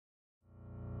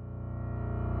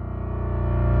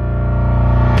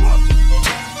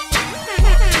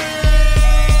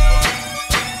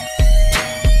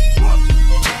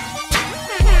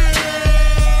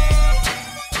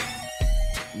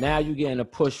now you're getting a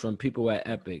push from people at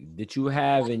Epic. Did you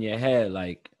have in your head,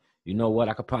 like, you know what,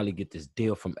 I could probably get this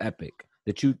deal from Epic?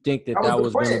 Did you think that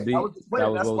was going to be, that was the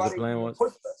plan. That's what why the plan was?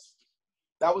 Pushed us.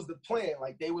 That was the plan.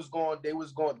 Like they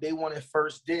wanted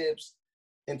first dibs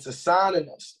into signing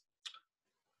us.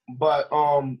 But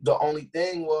the only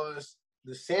thing was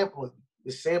the sample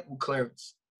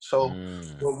clearance. So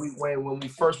when we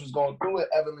first was going through it,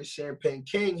 Evelyn Champagne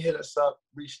King hit us up,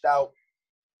 reached out.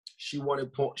 She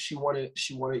wanted to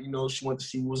see what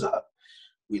was up.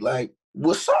 We like,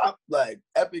 what's up? Like,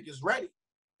 Epic is ready.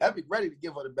 Epic ready to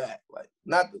give her the bag. Like,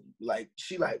 not the, like,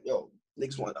 she like, yo,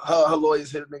 niggas want her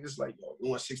lawyers hit niggas like, yo, we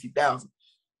want 60,000.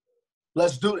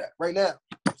 Let's do that right now.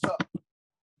 What's up?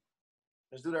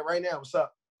 Let's do that right now. What's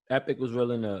up? Epic was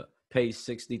willing to pay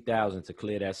 60,000 to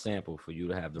clear that sample for you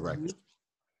to have the record.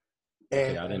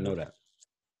 And I didn't know that.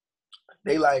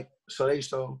 They like, so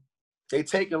they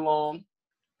taking long.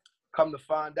 Come to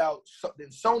find out,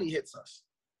 then SONY hits us.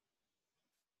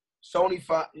 SONY,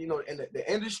 in the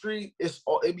industry,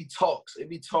 it be talks.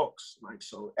 Like,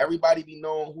 so everybody be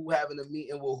knowing who having a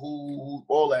meeting with who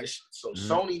all that shit. So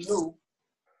SONY knew.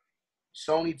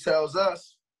 SONY tells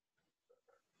us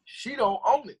she don't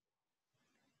own it.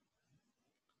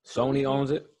 SONY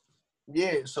owns it?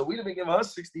 Yeah, so we'd have been giving her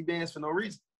 60 bands for no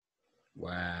reason.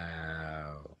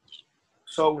 Wow.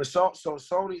 So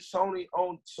SONY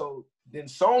owned. So then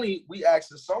SONY, we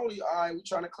asked SONY, all right, we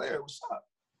trying to clear it. What's up?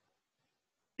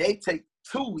 They take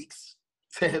 2 weeks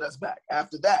to hit us back.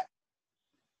 After that,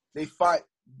 they fight.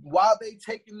 While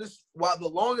the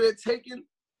longer they're taking,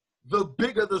 the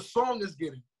bigger the song is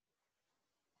getting.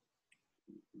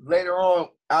 Later on,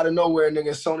 out of nowhere,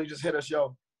 nigga, SONY just hit us,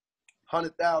 yo,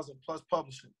 100,000 plus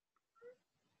publishing.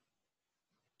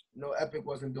 No, Epic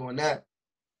wasn't doing that.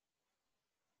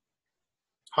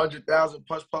 100,000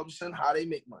 plus publishing, how they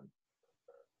make money.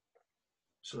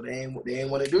 So they ain't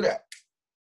want to do that.